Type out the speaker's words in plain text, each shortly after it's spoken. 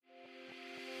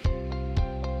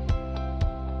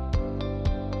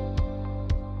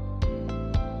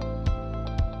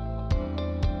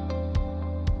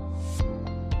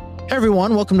Hey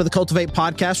everyone, welcome to the Cultivate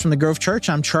podcast from the Grove Church.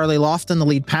 I'm Charlie Lofton, the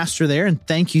lead pastor there, and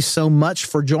thank you so much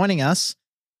for joining us.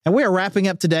 And we are wrapping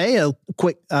up today a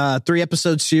quick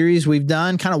 3-episode series we've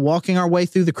done, kind of walking our way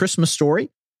through the Christmas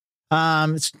story.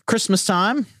 It's Christmas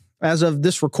time as of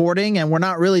this recording, and we're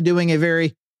not really doing a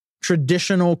very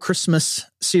traditional Christmas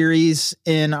series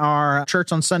in our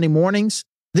church on Sunday mornings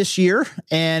this year,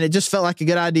 and it just felt like a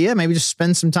good idea. Maybe just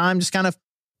spend some time just kind of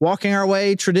walking our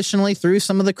way traditionally through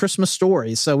some of the Christmas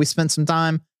stories. So we spent some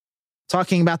time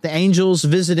talking about the angels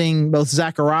visiting both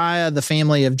Zechariah, the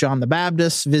family of John the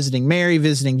Baptist, visiting Mary,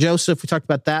 visiting Joseph. We talked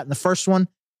about that in the first one.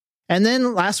 And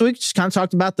then last week, just kind of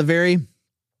talked about the very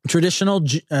traditional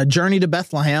journey to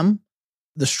Bethlehem,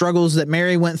 the struggles that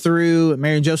Mary went through,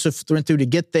 Mary and Joseph went through to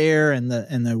get there, and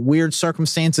the weird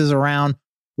circumstances around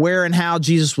where and how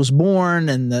Jesus was born,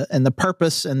 and the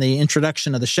purpose and the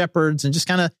introduction of the shepherds, and just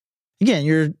kind of, again,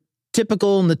 your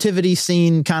typical nativity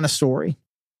scene kind of story.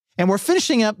 And we're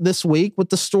finishing up this week with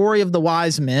the story of the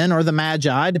wise men, or the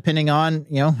Magi, depending on,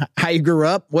 how you grew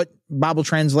up, what Bible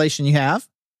translation you have.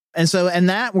 And so,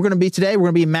 we're going to be today, we're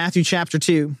going to be in Matthew chapter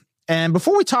 2. And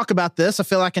before we talk about this, I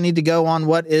feel like I need to go on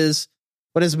what has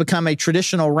become a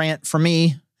traditional rant for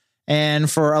me and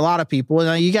for a lot of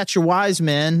people. You got your wise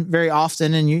men very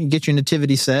often, and you get your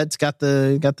nativity set. It's got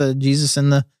the Jesus in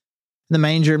the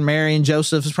manger, and Mary and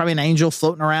Joseph. There's probably an angel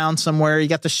floating around somewhere. You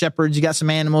got the shepherds, you got some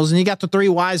animals, and you got the 3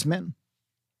 wise men.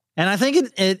 And I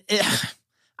think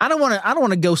I don't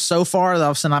want to go so far that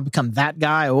all of a sudden I become that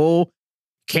guy. Oh,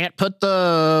 you can't put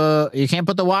the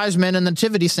wise men in the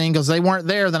nativity scene because they weren't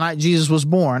there the night Jesus was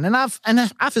born. And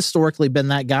I've historically been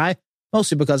that guy,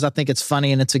 mostly because I think it's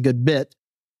funny and it's a good bit.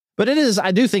 But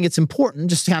I do think it's important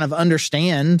just to kind of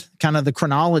understand kind of the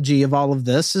chronology of all of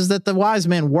this, is that the wise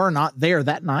men were not there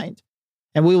that night.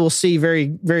 And we will see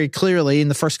very, very clearly in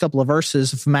the first couple of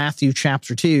verses of Matthew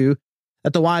chapter 2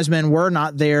 that the wise men were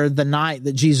not there the night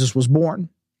that Jesus was born.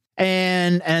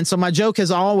 And so my joke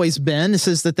has always been, this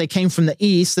is that they came from the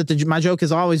east, my joke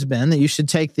has always been that you should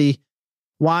take the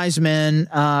wise men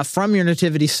from your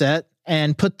nativity set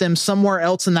and put them somewhere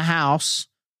else in the house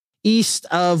east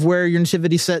of where your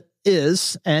nativity set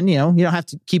is. And, you don't have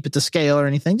to keep it to scale or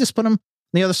anything. Just put them on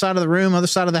the other side of the room, other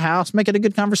side of the house, make it a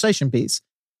good conversation piece.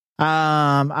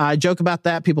 I joke about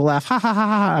that. People laugh. Ha ha ha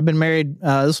ha. I've been married.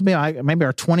 This will be maybe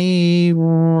our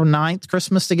 29th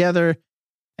Christmas together.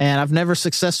 And I've never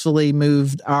successfully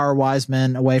moved our wise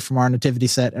men away from our nativity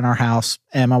set in our house.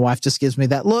 And my wife just gives me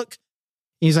that look.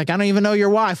 He's like, I don't even know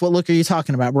your wife. What look are you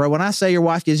talking about, bro? When I say your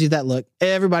wife gives you that look,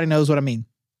 everybody knows what I mean.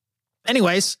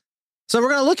 Anyways, so we're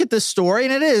going to look at this story,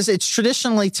 and it's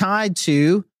traditionally tied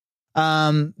to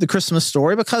the Christmas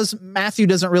story, because Matthew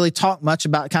doesn't really talk much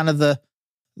about kind of the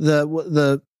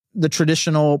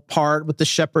traditional part with the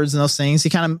shepherds and those things. He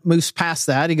kind of moves past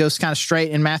that. He goes kind of straight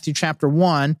in Matthew chapter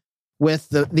 1 with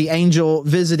the angel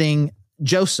visiting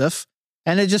Joseph.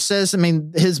 And it just says,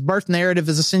 his birth narrative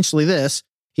is essentially this: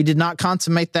 he did not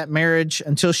consummate that marriage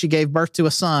until she gave birth to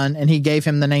a son, and he gave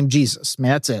him the name Jesus.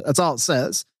 That's it. That's all it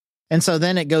says. And so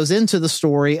then it goes into the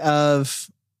story of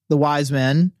the wise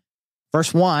men.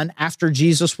 Verse 1, after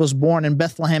Jesus was born in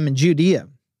Bethlehem in Judea.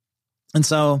 And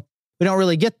so we don't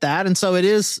really get that. And so it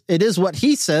is what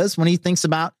he says when he thinks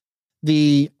about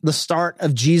the start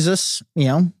of Jesus.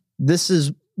 This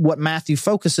is what Matthew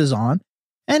focuses on.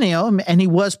 And, and he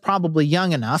was probably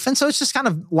young enough. And so it's just kind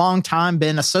of long time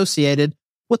been associated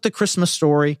with the Christmas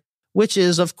story, which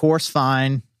is, of course,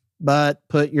 fine. But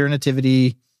put your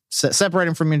nativity set, separate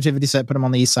him from your nativity set, put him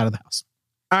on the east side of the house.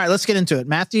 All right, let's get into it.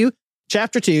 Matthew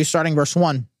chapter 2, starting verse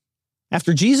 1.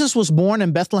 After Jesus was born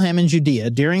in Bethlehem in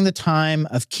Judea during the time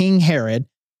of King Herod,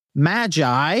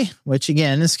 Magi, which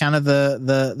again is kind of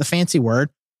the fancy word,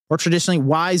 or traditionally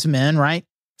wise men, right,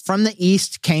 from the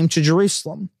east came to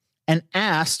Jerusalem and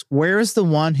asked, where is the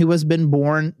one who has been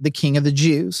born the King of the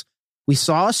Jews? We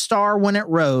saw a star when it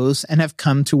rose and have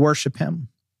come to worship him.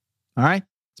 All right,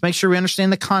 let's make sure we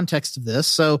understand the context of this.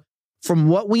 So from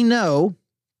what we know,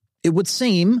 it would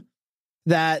seem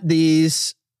that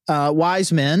these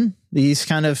wise men, these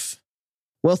kind of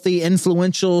wealthy,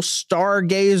 influential,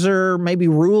 stargazer, maybe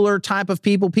ruler type of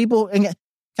people, kind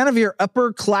of your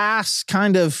upper class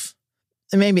kind of,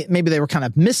 maybe they were kind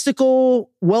of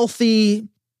mystical, wealthy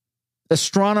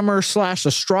astronomer /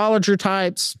 astrologer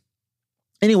types.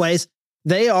 Anyways,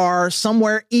 they are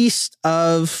somewhere east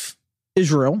of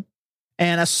Israel,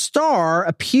 and a star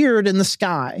appeared in the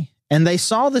sky, and they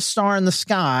saw the star in the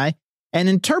sky and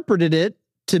interpreted it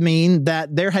to mean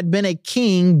that there had been a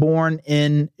king born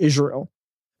in Israel.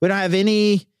 We don't have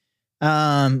any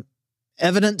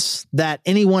evidence that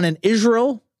anyone in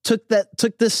Israel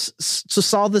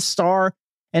saw this star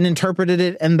and interpreted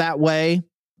it in that way,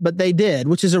 but they did,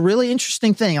 which is a really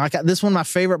interesting thing. Like this is one of my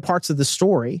favorite parts of the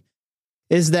story,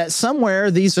 is that somewhere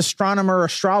these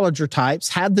astrologer types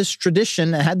had this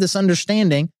tradition and had this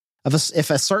understanding of if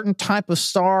a certain type of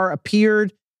star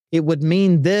appeared, it would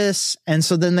mean this. And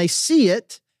so then they see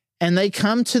it and they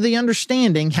come to the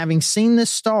understanding, having seen this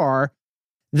star,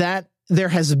 that there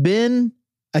has been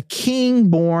a king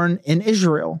born in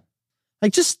Israel.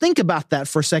 Like, just think about that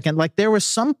for a second. Like, there was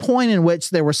some point in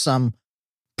which there was some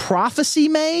prophecy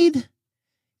made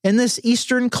in this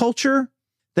Eastern culture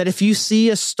that if you see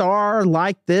a star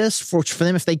like this, for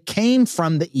them, if they came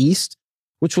from the East,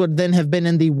 which would then have been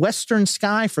in the Western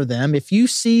sky for them, if you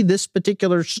see this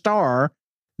particular star,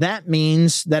 that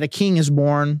means that a king is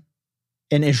born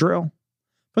in Israel.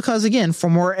 Because again,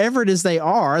 from wherever it is they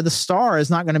are, the star is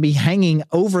not going to be hanging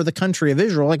over the country of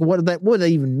Israel. Like, what would that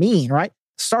even mean, right?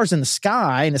 The star's in the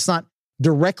sky and it's not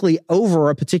directly over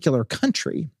a particular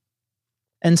country.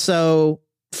 And so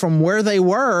from where they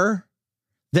were,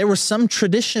 there was some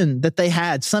tradition that they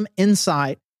had, some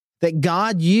insight that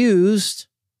God used,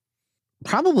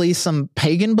 probably some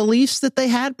pagan beliefs that they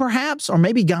had perhaps, or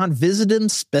maybe God visited them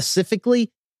specifically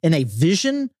in a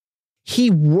vision.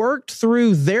 He worked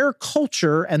through their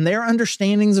culture and their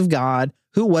understandings of God,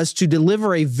 who was to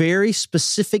deliver a very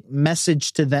specific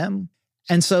message to them.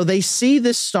 And so they see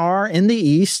this star in the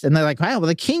east and they're like, wow, well,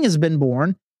 the king has been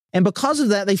born. And because of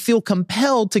that, they feel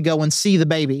compelled to go and see the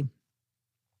baby.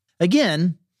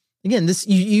 Again, this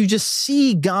you just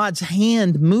see God's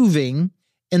hand moving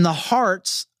in the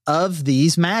hearts of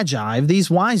these magi, of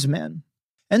these wise men.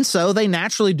 And so they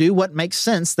naturally do what makes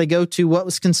sense. They go to what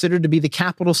was considered to be the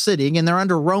capital city, and they're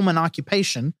under Roman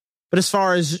occupation. But as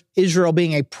far as Israel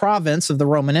being a province of the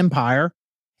Roman Empire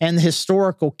and the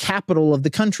historical capital of the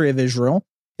country of Israel,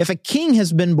 if a king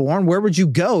has been born, where would you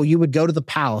go? You would go to the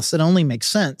palace. It only makes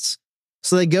sense.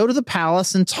 So they go to the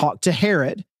palace and talk to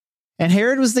Herod. And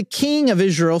Herod was the king of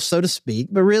Israel, so to speak,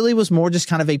 but really was more just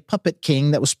kind of a puppet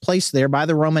king that was placed there by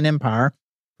the Roman Empire,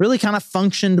 really kind of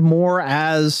functioned more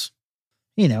as,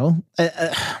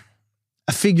 a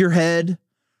figurehead,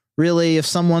 really, of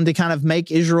someone to kind of make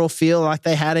Israel feel like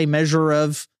they had a measure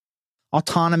of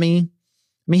autonomy.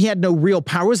 I mean, he had no real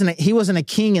power. He wasn't a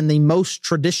king in the most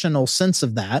traditional sense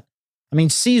of that. I mean,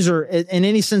 Caesar, in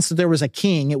any sense that there was a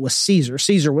king, it was Caesar.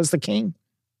 Caesar was the king,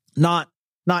 not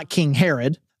King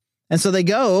Herod. And so they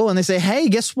go and they say, hey,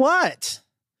 guess what?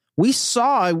 We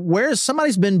saw where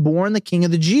somebody's been born, the king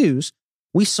of the Jews.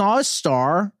 We saw a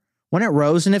star when it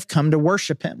rose and have come to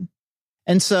worship him.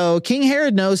 And so King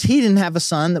Herod knows he didn't have a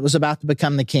son that was about to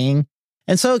become the king.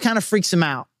 And so it kind of freaks him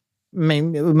out. I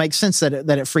mean, it would make sense that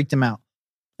it freaked him out.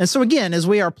 And so again, as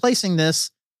we are placing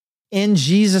this in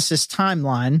Jesus's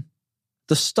timeline,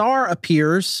 the star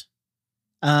appears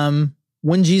when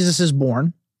Jesus is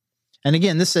born. And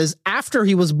again, this says after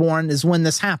he was born is when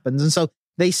this happens. And so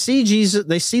they see Jesus,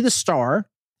 they see the star,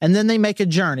 and then they make a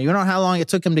journey. We don't know how long it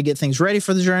took them to get things ready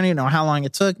for the journey. We don't know how long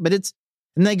it took, but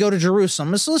and they go to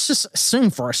Jerusalem. So let's just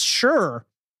assume for sure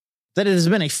that it has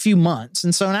been a few months.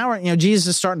 And so now, Jesus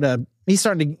is starting to, he's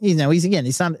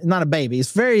not a baby.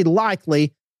 He's very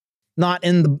likely not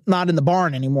in the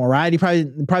barn anymore, right? He probably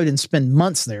didn't spend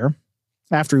months there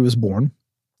after he was born.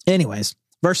 Anyways,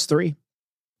 verse 3.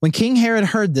 When King Herod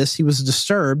heard this, he was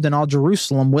disturbed, and all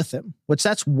Jerusalem with him, which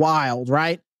that's wild,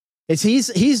 right?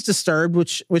 He's disturbed,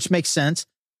 which makes sense.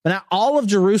 But now all of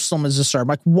Jerusalem is disturbed.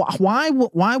 Like, why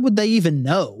would they even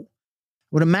know? I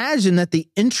would imagine that the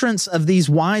entrance of these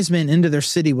wise men into their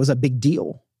city was a big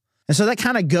deal. And so that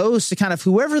kind of goes to kind of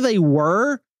whoever they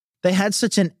were, they had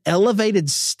such an elevated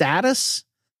status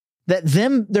that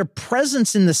their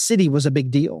presence in the city was a big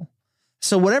deal.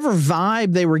 So whatever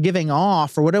vibe they were giving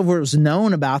off or whatever was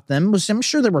known about them I'm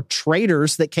sure there were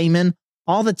traders that came in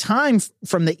all the time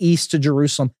from the east to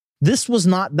Jerusalem. This was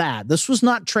not that. This was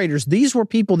not traders. These were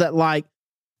people that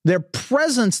their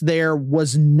presence there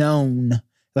was known.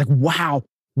 Like, wow,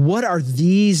 what are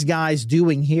these guys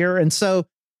doing here? And so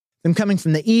them coming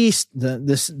from the east,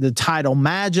 the title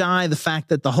Magi, the fact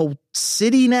that the whole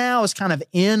city now is kind of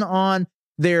in on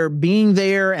their being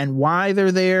there and why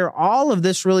they're there. All of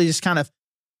this really just kind of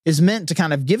is meant to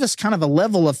kind of give us kind of a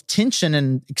level of tension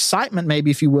and excitement,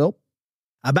 maybe, if you will,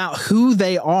 about who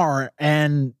they are.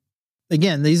 And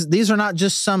again, these are not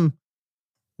just some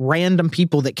random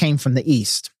people that came from the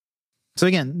east. So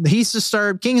again, he's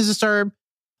disturbed, king is disturbed,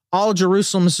 all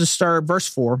Jerusalem is disturbed. Verse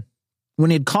 4,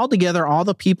 when he had called together all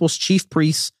the people's chief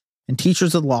priests and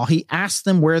teachers of the law, he asked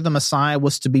them where the Messiah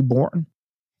was to be born.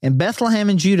 In Bethlehem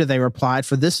in Judah, they replied,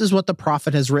 for this is what the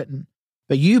prophet has written.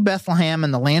 But you, Bethlehem,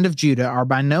 in the land of Judah, are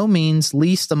by no means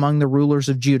least among the rulers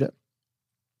of Judah.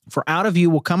 For out of you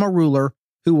will come a ruler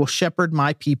who will shepherd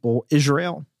my people,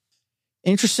 Israel.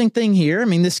 Interesting thing here. I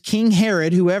mean, this King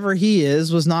Herod, whoever he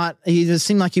is, he just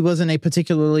seemed like he wasn't a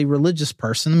particularly religious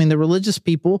person. I mean, the religious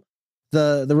people,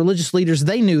 the religious leaders,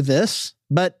 they knew this,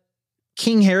 but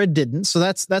King Herod didn't. So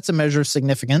that's a measure of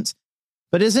significance.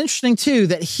 But it's interesting too,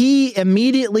 that he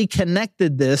immediately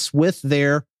connected this with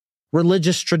their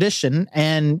religious tradition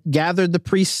and gathered the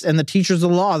priests and the teachers of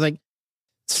the law. Like,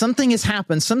 something has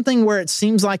happened, something where it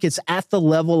seems like it's at the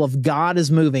level of God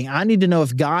is moving. I need to know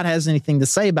if God has anything to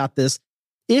say about this.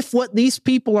 If what these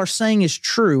people are saying is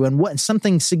true and what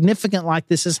something significant like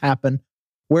this has happened,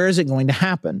 where is it going to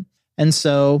happen? And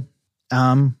so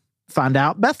find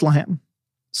out Bethlehem.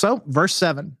 So verse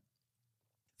 7,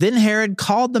 then Herod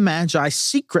called the Magi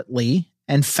secretly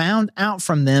and found out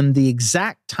from them the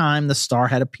exact time the star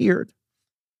had appeared.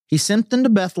 He sent them to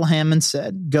Bethlehem and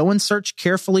said, go and search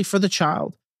carefully for the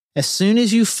child. As soon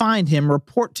as you find him,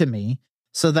 report to me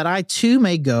so that I too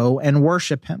may go and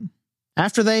worship him.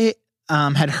 After they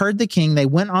had heard the king, they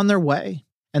went on their way,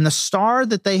 and the star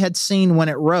that they had seen when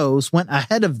it rose went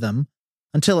ahead of them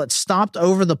until it stopped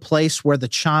over the place where the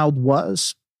child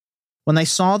was. When they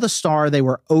saw the star, they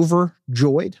were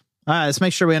overjoyed. All right, let's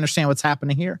make sure we understand what's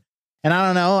happening here. And I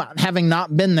don't know, having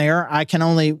not been there, I can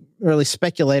only really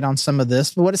speculate on some of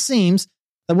this, but what it seems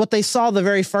that what they saw the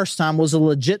very first time was a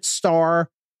legit star,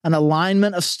 an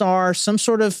alignment of stars, some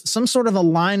sort of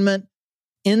alignment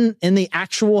in the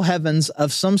actual heavens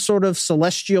of some sort of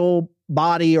celestial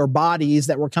body or bodies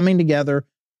that were coming together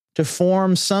to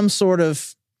form some sort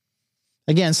of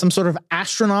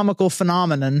astronomical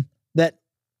phenomenon that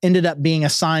ended up being a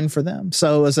sign for them.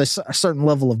 So as a certain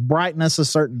level of brightness, a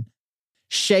certain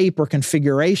shape or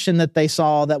configuration that they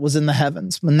saw that was in the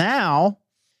heavens. But now,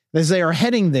 as they are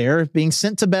heading there, being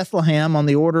sent to Bethlehem on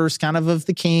the orders kind of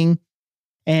the king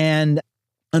and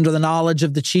under the knowledge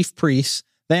of the chief priests,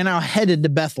 they are now headed to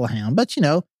Bethlehem. But,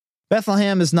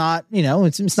 Bethlehem is not,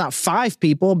 it's not 5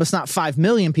 people, but it's not 5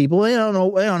 million people. They don't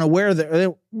know where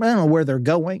they're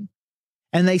going.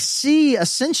 And they see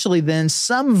essentially then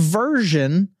some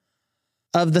version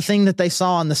of the thing that they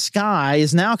saw in the sky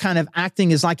is now kind of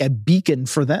acting as like a beacon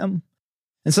for them.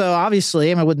 And so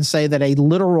obviously, I wouldn't say that a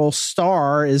literal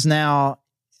star is now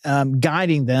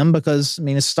guiding them because,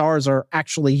 stars are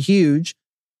actually huge.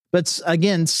 But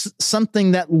again,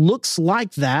 something that looks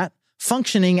like that,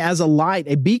 functioning as a light,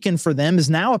 a beacon for them, is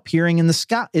now appearing in the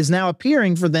sky, is now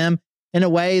appearing for them in a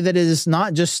way that is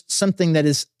not just something that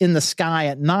is in the sky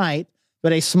at night,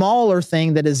 but a smaller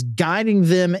thing that is guiding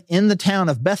them in the town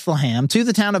of Bethlehem, to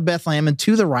the town of Bethlehem and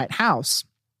to the right house.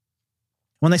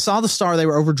 When they saw the star, they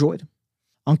were overjoyed.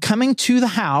 On coming to the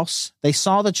house, they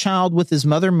saw the child with his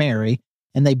mother Mary,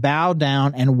 and they bowed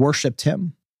down and worshiped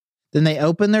him. Then they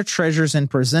opened their treasures and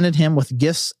presented him with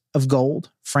gifts of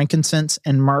gold, frankincense,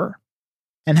 and myrrh.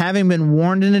 And having been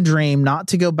warned in a dream not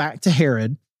to go back to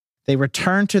Herod, they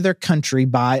returned to their country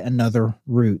by another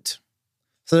route.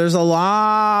 So there's a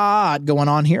lot going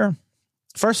on here.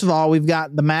 First of all, we've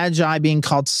got the Magi being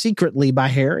called secretly by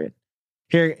Herod.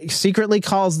 Here, he secretly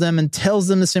calls them and tells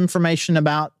them this information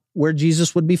about where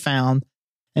Jesus would be found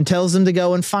and tells them to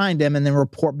go and find him and then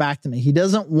report back to me. He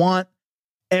doesn't want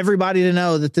everybody to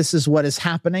know that this is what is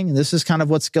happening. And this is kind of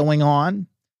what's going on.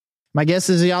 My guess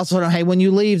is he also, hey, when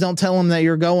you leave, don't tell him that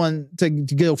you're going to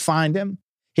go find him.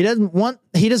 He doesn't want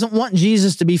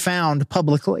Jesus to be found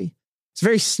publicly. It's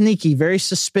very sneaky, very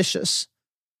suspicious.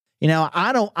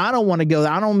 I don't want to go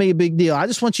there. I don't make a big deal. I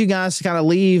just want you guys to kind of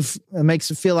leave. It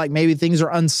makes it feel like maybe things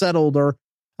are unsettled or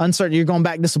uncertain. You're going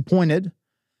back disappointed.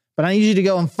 But I need you to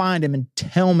go and find him and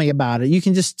tell me about it. You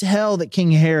can just tell that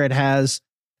King Herod has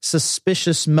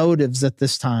suspicious motives at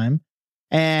this time.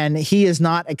 And he is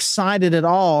not excited at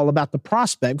all about the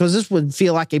prospect because this would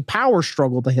feel like a power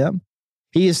struggle to him.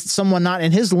 He is someone not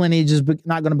in his lineage is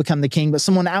not going to become the king, but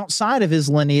someone outside of his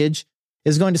lineage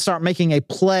is going to start making a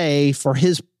play for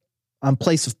his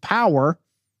place of power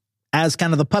as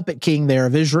kind of the puppet king there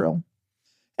of Israel.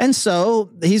 And so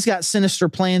he's got sinister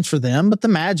plans for them, but the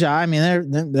Magi,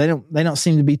 they don't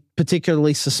seem to be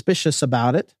particularly suspicious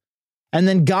about it. And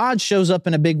then God shows up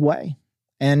in a big way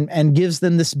and gives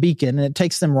them this beacon, and it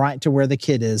takes them right to where the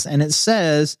kid is. And it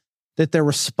says that their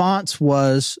response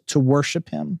was to worship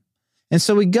him. And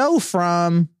so we go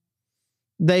from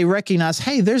they recognize,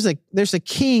 hey, there's a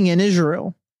king in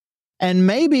Israel. And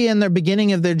maybe in the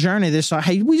beginning of their journey, they saw,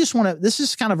 hey, we just want to, this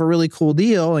is kind of a really cool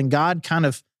deal. And God kind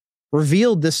of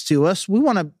revealed this to us. We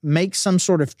want to make some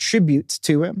sort of tribute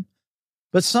to him.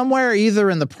 But somewhere either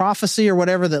in the prophecy or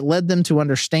whatever that led them to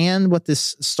understand what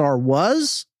this star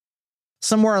was,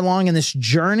 somewhere along in this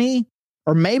journey,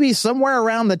 or maybe somewhere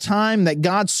around the time that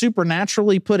God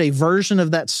supernaturally put a version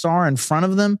of that star in front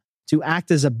of them to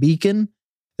act as a beacon,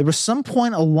 there was some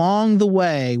point along the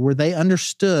way where they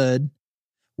understood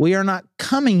we are not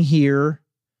coming here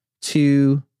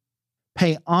to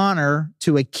pay honor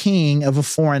to a king of a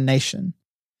foreign nation.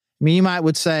 I mean, you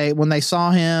would say when they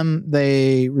saw him,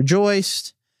 they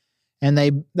rejoiced and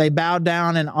they bowed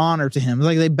down in honor to him.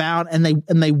 Like they bowed and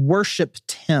they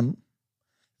worshiped him.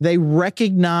 They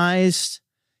recognized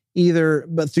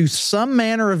but through some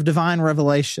manner of divine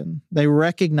revelation, they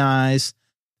recognized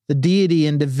the deity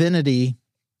and divinity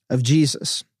of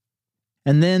Jesus.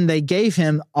 And then they gave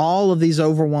him all of these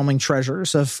overwhelming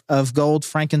treasures of gold,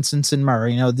 frankincense, and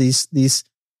myrrh. These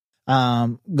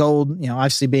gold,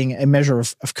 obviously being a measure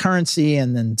of currency,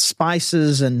 and then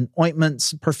spices and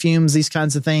ointments, perfumes, these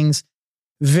kinds of things.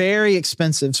 Very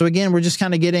expensive. So again, we're just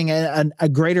kind of getting a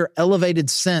greater elevated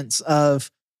sense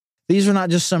of these are not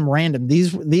just some random.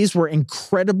 These were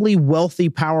incredibly wealthy,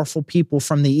 powerful people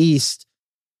from the East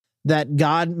that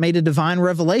God made a divine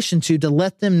revelation to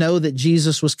let them know that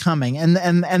Jesus was coming. And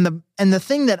the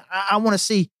thing that I want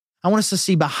us to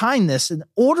see behind this, in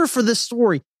order for this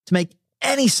story to make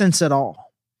any sense at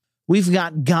all, we've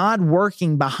got God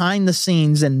working behind the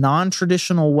scenes in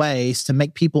non-traditional ways to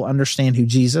make people understand who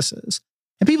Jesus is.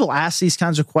 And people ask these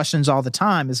kinds of questions all the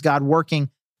time. Is God working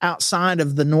outside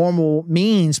of the normal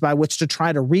means by which to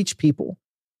try to reach people?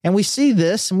 And we see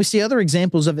this, and we see other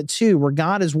examples of it too, where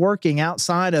God is working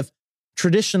outside of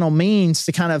traditional means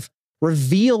to kind of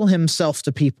reveal himself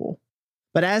to people.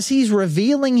 But as he's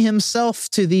revealing himself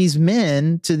to these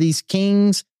men, to these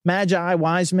kings, magi,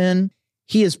 wise men,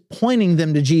 he is pointing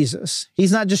them to Jesus.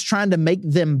 He's not just trying to make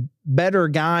them better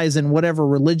guys in whatever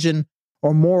religion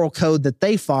or moral code that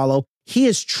they follow. He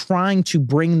is trying to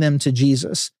bring them to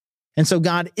Jesus. And so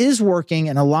God is working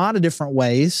in a lot of different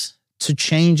ways to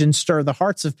change and stir the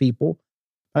hearts of people.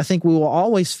 I think we will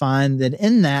always find that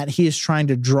in that he is trying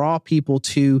to draw people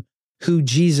to who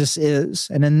Jesus is.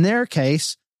 And in their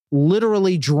case,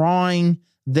 literally drawing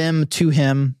them to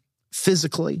him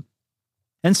physically.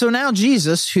 And so now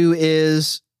Jesus, who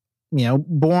is,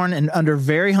 born and under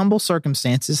very humble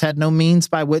circumstances, had no means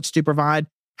by which to provide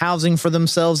housing for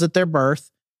themselves at their birth,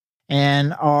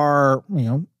 and are,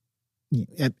 his,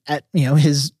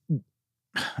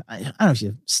 I don't know if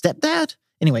you stepdad.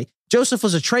 Anyway, Joseph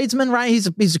was a tradesman, right?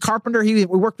 He's a carpenter. He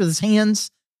worked with his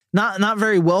hands, not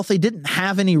very wealthy, didn't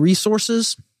have any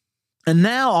resources. And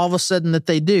now all of a sudden that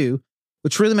they do,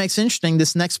 which really makes interesting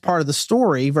this next part of the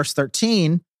story, verse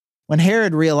 13, when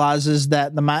Herod realizes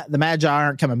that the Magi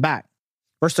aren't coming back.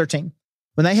 Verse 13,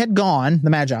 when they had gone, the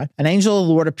Magi, an angel of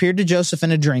the Lord appeared to Joseph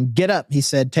in a dream. Get up, he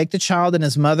said, take the child and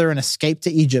his mother and escape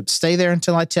to Egypt. Stay there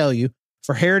until I tell you,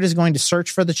 for Herod is going to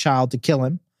search for the child to kill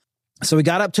him. So he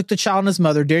got up, took the child and his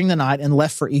mother during the night, and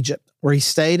left for Egypt, where he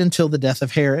stayed until the death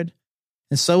of Herod.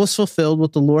 And so was fulfilled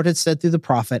what the Lord had said through the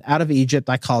prophet, out of Egypt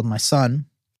I called my son.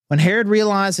 When Herod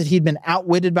realized that he'd been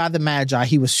outwitted by the Magi,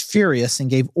 he was furious and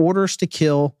gave orders to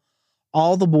kill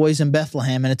all the boys in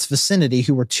Bethlehem and its vicinity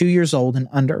who were 2 years old and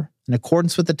under, in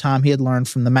accordance with the time he had learned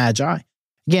from the Magi.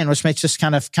 Again, which makes us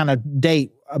kind of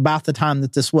date about the time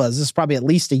that this was. This is probably at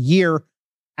least a year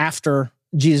after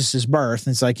Jesus' birth.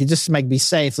 And it's like, you just make be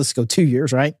safe. Let's go 2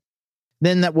 years, right?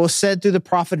 Then that was said through the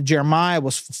prophet Jeremiah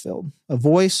was fulfilled. A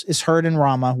voice is heard in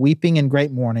Ramah, weeping in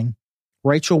great mourning,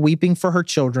 Rachel weeping for her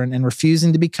children and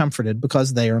refusing to be comforted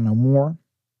because they are no more.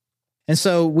 And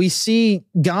so we see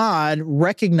God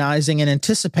recognizing and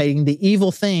anticipating the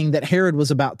evil thing that Herod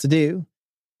was about to do,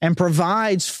 and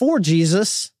provides for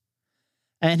Jesus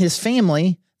and his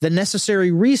family the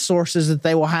necessary resources that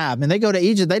they will have. And they go to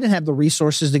Egypt. They didn't have the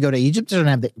resources to go to Egypt. They didn't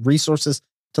have the resources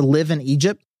to live in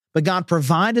Egypt. But God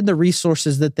provided the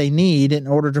resources that they need in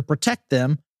order to protect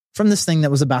them from this thing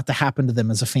that was about to happen to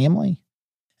them as a family.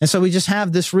 And so we just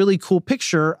have this really cool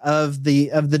picture of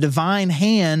the divine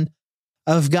hand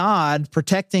of God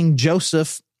protecting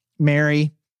Joseph,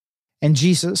 Mary, and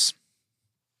Jesus.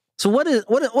 So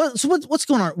what's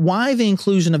going on? Why the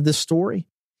inclusion of this story?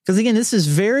 Because again, it's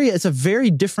a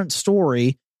very different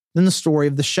story than the story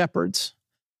of the shepherds.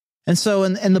 And so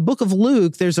in the book of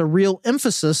Luke, there's a real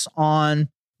emphasis on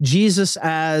Jesus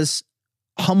as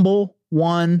humble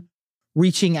one,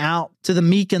 reaching out to the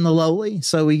meek and the lowly.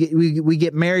 So we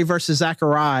get Mary versus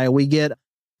Zechariah. We get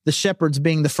the shepherds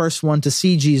being the first one to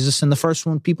see Jesus and the first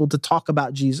one people to talk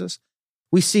about Jesus.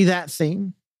 We see that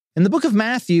theme. In the book of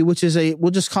Matthew, which is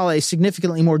we'll just call it a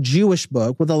significantly more Jewish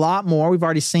book with a lot more, we've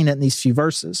already seen it in these few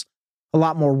verses, a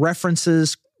lot more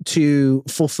references to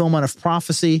fulfillment of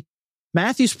prophecy.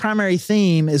 Matthew's primary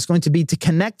theme is going to be to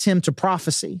connect him to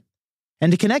prophecy.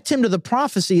 And to connect him to the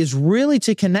prophecy is really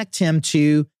to connect him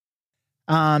to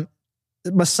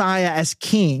Messiah as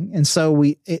king. And so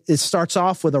it starts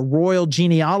off with a royal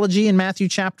genealogy in Matthew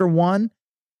chapter 1.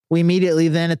 We immediately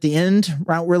then at the end,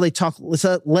 really talk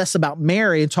less about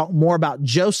Mary and talk more about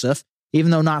Joseph,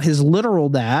 even though not his literal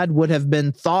dad, would have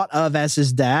been thought of as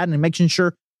his dad, and making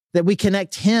sure that we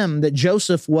connect him, that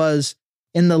Joseph was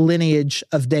in the lineage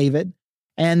of David,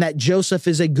 and that Joseph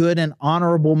is a good and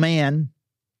honorable man.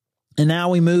 And now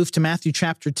we move to Matthew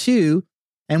chapter 2,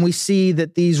 and we see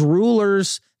that these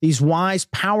rulers, these wise,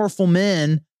 powerful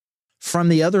men from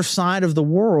the other side of the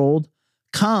world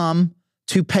come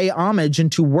to pay homage and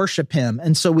to worship him.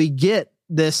 And so we get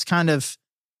this kind of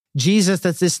Jesus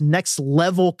that's this next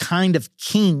level kind of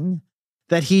king,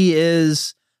 that he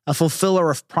is a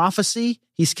fulfiller of prophecy.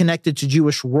 He's connected to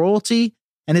Jewish royalty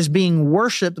and is being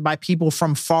worshiped by people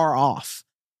from far off.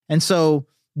 And so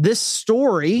this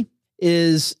story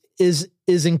is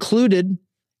included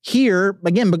here,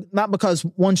 again, but not because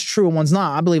one's true and one's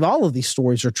not. I believe all of these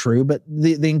stories are true, but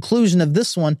the inclusion of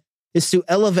this one is to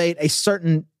elevate a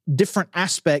certain different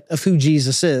aspect of who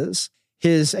Jesus is.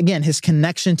 His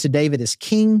connection to David as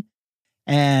king,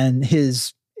 and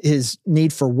his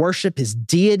need for worship, his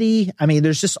deity. I mean,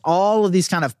 there's just all of these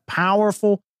kind of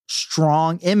powerful,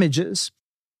 strong images.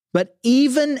 But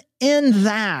even in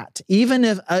that, even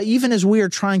as we are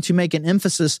trying to make an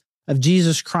emphasis of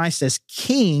Jesus Christ as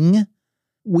king,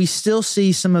 we still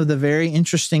see some of the very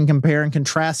interesting compare and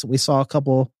contrast that we saw a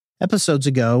couple episodes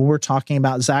ago. We're talking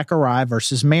about Zechariah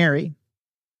versus Mary.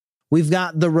 We've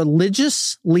got the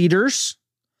religious leaders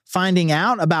finding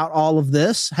out about all of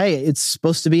this. Hey, it's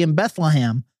supposed to be in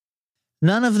Bethlehem.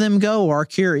 None of them go or are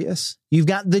curious. You've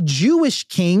got the Jewish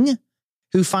king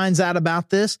who finds out about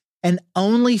this and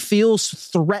only feels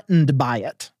threatened by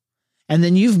it. And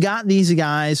then you've got these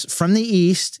guys from the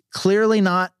East, clearly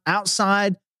not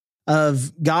outside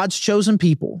of God's chosen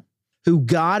people, who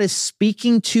God is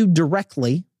speaking to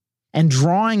directly and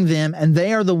drawing them, and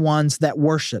they are the ones that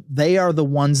worship. They are the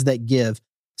ones that give.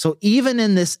 So even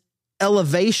in this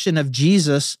elevation of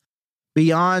Jesus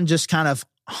beyond just kind of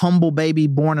humble baby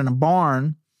born in a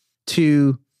barn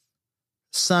to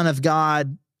Son of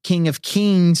God, King of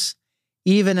Kings,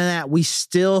 even in that we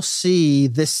still see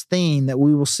this theme that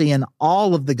we will see in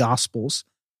all of the Gospels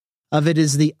of it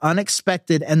is the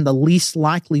unexpected and the least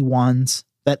likely ones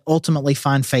that ultimately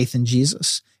find faith in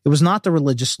Jesus. It was not the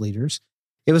religious leaders.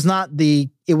 It was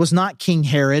not King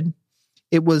Herod.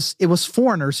 It was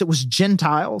foreigners. It was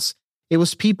Gentiles. It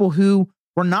was people who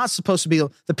were not supposed to be.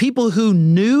 The people who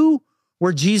knew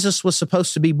where Jesus was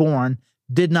supposed to be born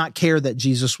did not care that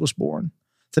Jesus was born.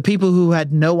 The people who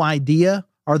had no idea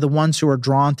are the ones who are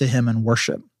drawn to him in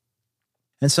worship.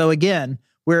 And so again,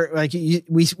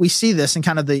 we see this in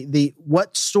kind of the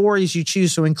what stories you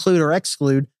choose to include or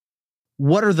exclude.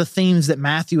 What are the themes that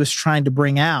Matthew is trying to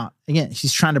bring out? Again,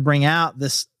 he's trying to bring out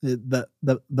this the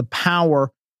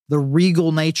power, the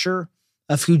regal nature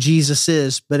of who Jesus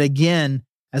is. But again,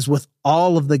 as with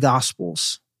all of the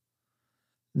Gospels,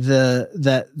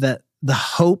 the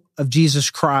hope of Jesus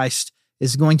Christ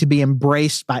is going to be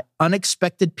embraced by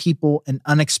unexpected people in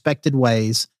unexpected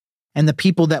ways. And the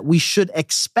people that we should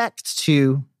expect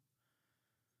to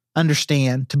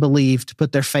understand, to believe, to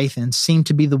put their faith in, seem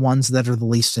to be the ones that are the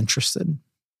least interested.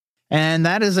 And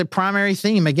that is a primary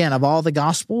theme, again, of all the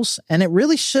Gospels. And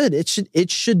it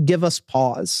should give us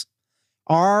pause.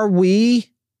 Are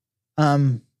we,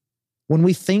 when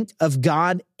we think of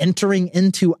God entering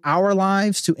into our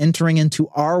lives, to entering into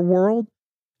our world,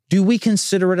 do we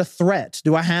consider it a threat?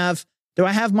 Do I have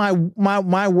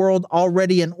my world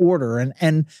already in order,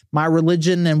 and my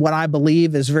religion and what I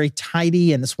believe is very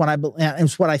tidy, and it's what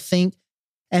I think,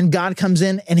 and God comes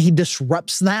in and he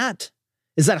disrupts that?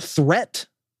 Is that a threat?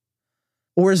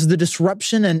 Or is the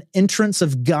disruption and entrance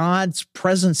of God's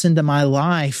presence into my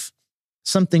life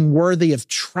something worthy of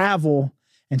travel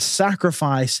and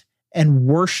sacrifice and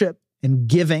worship and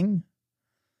giving?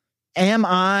 Am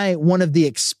I one of the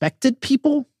expected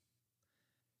people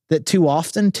that too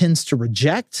often tends to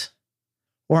reject?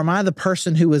 Or am I the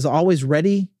person who is always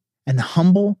ready and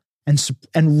humble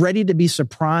and ready to be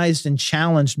surprised and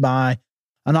challenged by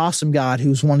an awesome God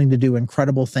who's wanting to do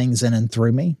incredible things in and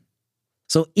through me?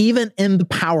 So even in the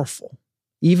powerful,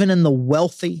 even in the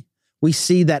wealthy, we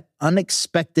see that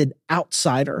unexpected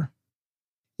outsider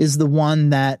is the one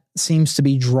that seems to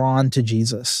be drawn to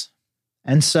Jesus.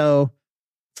 And so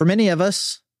for many of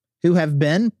us who have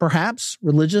been perhaps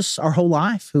religious our whole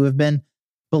life, who have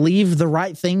believed the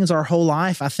right things our whole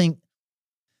life, I think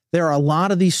there are a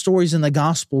lot of these stories in the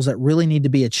Gospels that really need to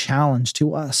be a challenge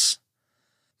to us.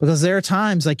 Because there are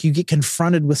times like you get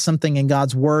confronted with something in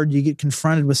God's word, you get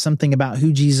confronted with something about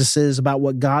who Jesus is, about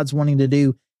what God's wanting to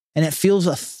do, and it feels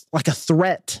like a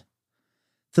threat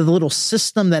to the little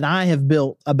system that I have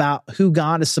built about who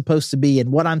God is supposed to be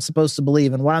and what I'm supposed to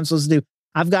believe and what I'm supposed to do.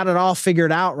 I've got it all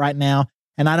figured out right now,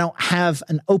 and I don't have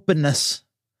an openness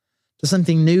to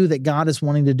something new that God is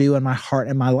wanting to do in my heart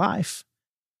and my life.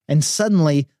 And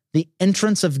suddenly, the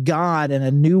entrance of God in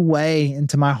a new way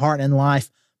into my heart and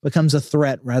life becomes a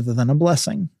threat rather than a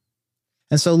blessing.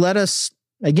 And so let us,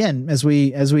 again, as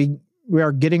we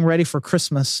are getting ready for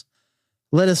Christmas,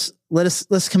 let's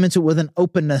come into it with an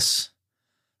openness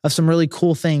of some really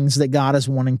cool things that God is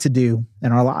wanting to do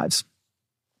in our lives.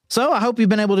 So I hope you've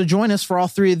been able to join us for all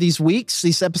 3 of these weeks,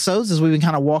 these episodes, as we've been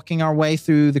kind of walking our way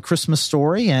through the Christmas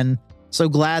story. And so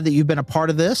glad that you've been a part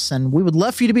of this. And we would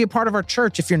love for you to be a part of our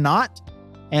church. If you're not,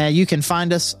 you can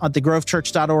find us at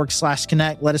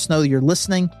thegrovechurch.org/connect. Let us know that you're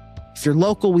listening. If you're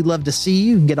local, we'd love to see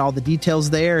you. You can get all the details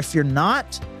there. If you're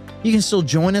not, you can still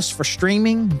join us for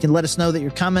streaming. You can let us know that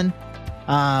you're coming.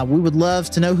 We would love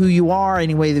to know who you are,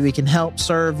 any way that we can help,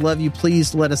 serve, love you.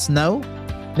 Please let us know.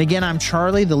 And again, I'm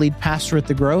Charlie, the lead pastor at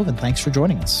The Grove, and thanks for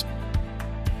joining us.